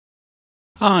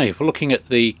Hi, we're looking at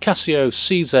the Casio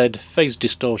CZ phase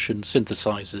distortion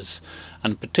synthesizers,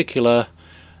 and in particular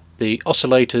the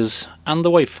oscillators and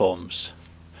the waveforms.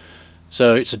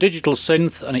 So it's a digital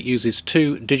synth and it uses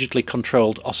two digitally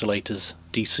controlled oscillators,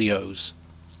 DCOs.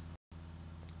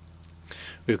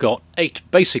 We've got 8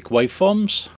 basic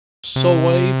waveforms: saw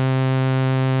wave,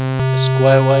 a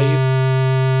square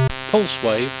wave, pulse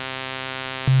wave,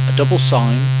 a double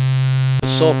sine, a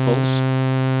saw pulse,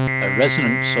 a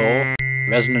resonant saw,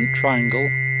 resonant triangle,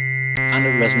 and a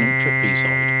resonant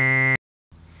trapezoid.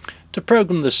 To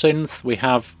program the synth we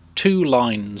have two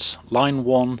lines, line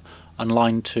 1 and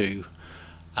line 2,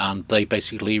 and they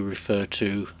basically refer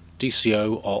to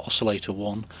DCO or oscillator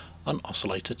 1 and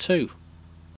oscillator 2.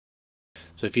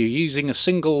 So if you're using a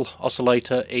single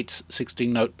oscillator, it's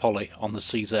 16 note poly on the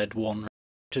CZ1.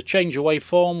 To change a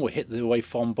waveform we hit the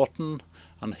waveform button,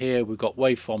 and here we've got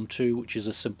waveform 2, which is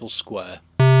a simple square.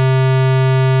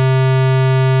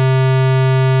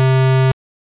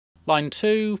 Line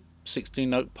 2, 16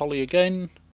 note poly again,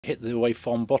 hit the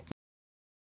waveform button,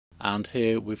 and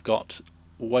here we've got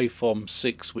waveform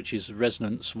 6, which is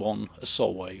resonance 1, a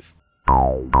saw wave. Got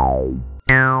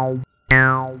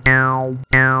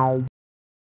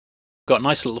a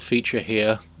nice little feature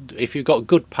here. If you've got a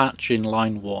good patch in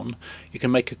line 1, you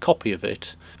can make a copy of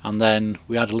it, and then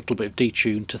we add a little bit of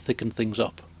detune to thicken things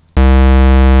up.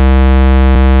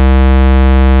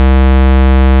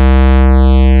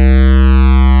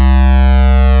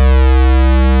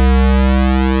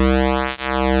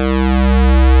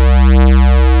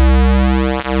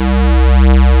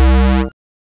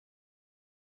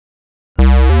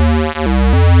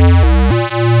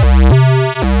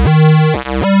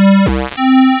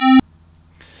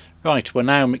 Right, we're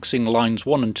now mixing lines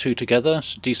 1 and 2 together,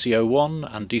 so DCO1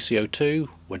 and DCO2.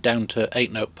 We're down to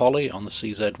 8 note poly on the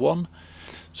CZ1,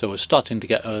 so we're starting to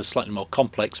get a slightly more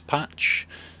complex patch.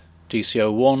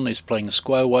 DCO1 is playing a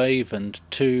square wave and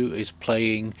 2 is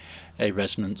playing a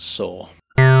resonance saw.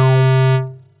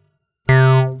 And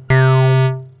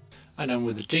then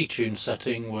with the detune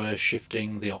setting we're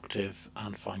shifting the octave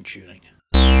and fine tuning.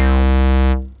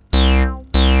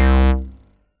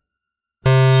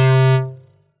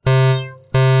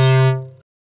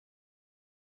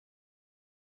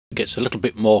 It gets a little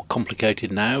bit more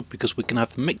complicated now because we can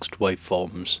have mixed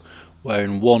waveforms, where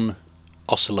in one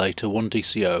oscillator, one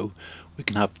DCO, we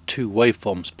can have two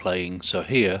waveforms playing. So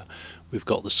here we've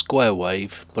got the square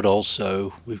wave, but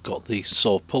also we've got the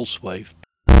saw pulse wave.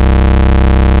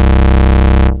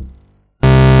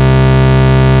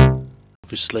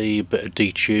 Obviously a bit of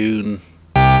detune,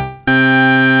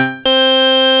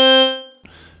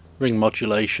 ring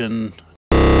modulation,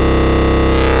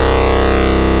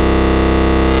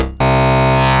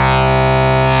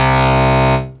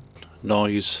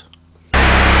 noise.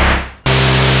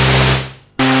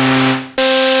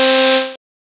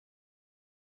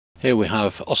 Here we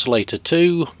have oscillator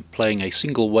 2 playing a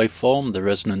single waveform, the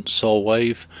resonant saw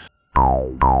wave.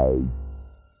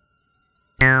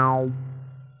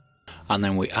 And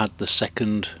then we add the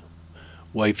second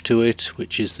wave to it,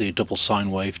 which is the double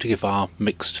sine wave, to give our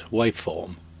mixed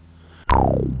waveform.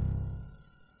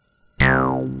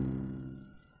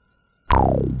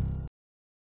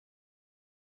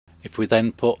 If we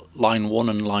then put line 1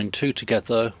 and line 2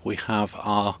 together, we have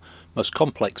our most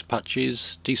complex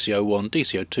patches, DCO1,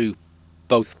 DCO2,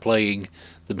 both playing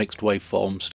the mixed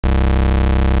waveforms.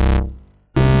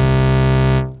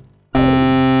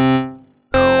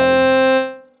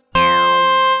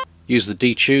 Use the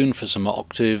detune for some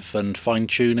octave and fine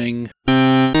tuning.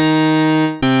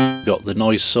 Got the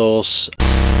noise source.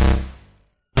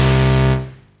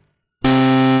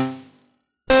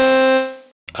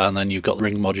 And then you've got the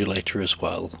ring modulator as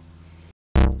well.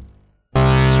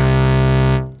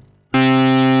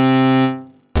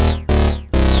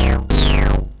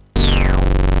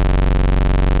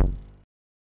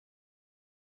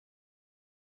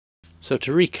 So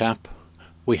to recap,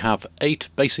 we have 8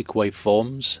 basic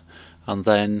waveforms and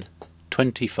then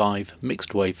 25 mixed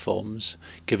waveforms,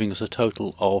 giving us a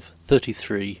total of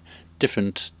 33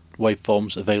 different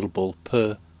waveforms available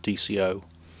per DCO.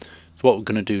 So what we're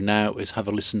going to do now is have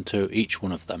a listen to each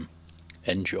one of them.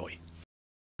 Enjoy.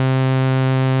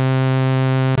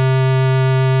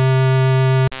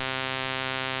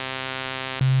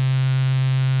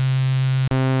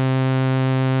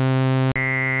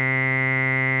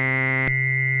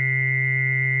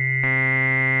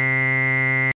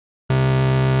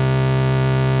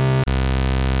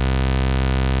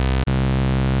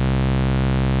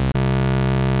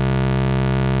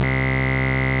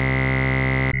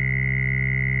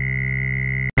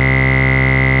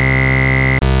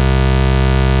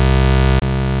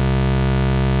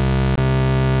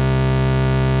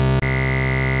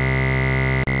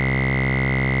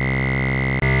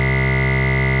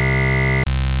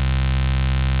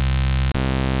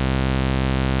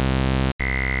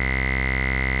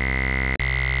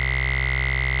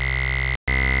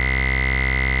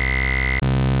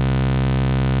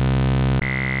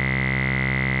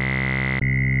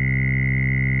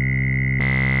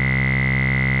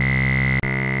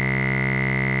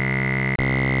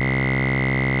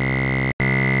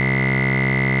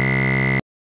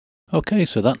 Okay,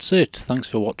 so that's it. Thanks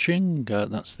for watching.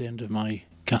 That's the end of my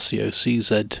Casio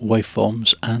CZ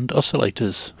Waveforms and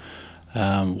Oscillators.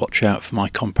 Watch out for my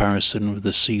comparison with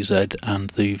the CZ and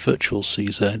the virtual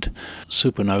CZ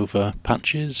supernova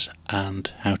patches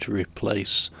and how to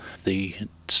replace the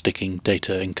sticking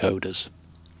data encoders.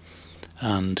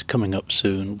 And coming up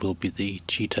soon will be the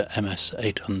Cheetah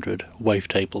MS800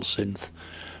 wavetable synth,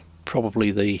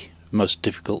 probably the most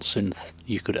difficult synth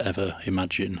you could ever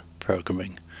imagine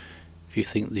programming. If you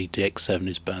think the DX7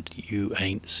 is bad, you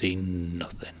ain't seen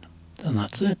nothing. And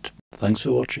that's it. Thanks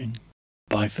for watching.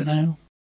 Bye for now.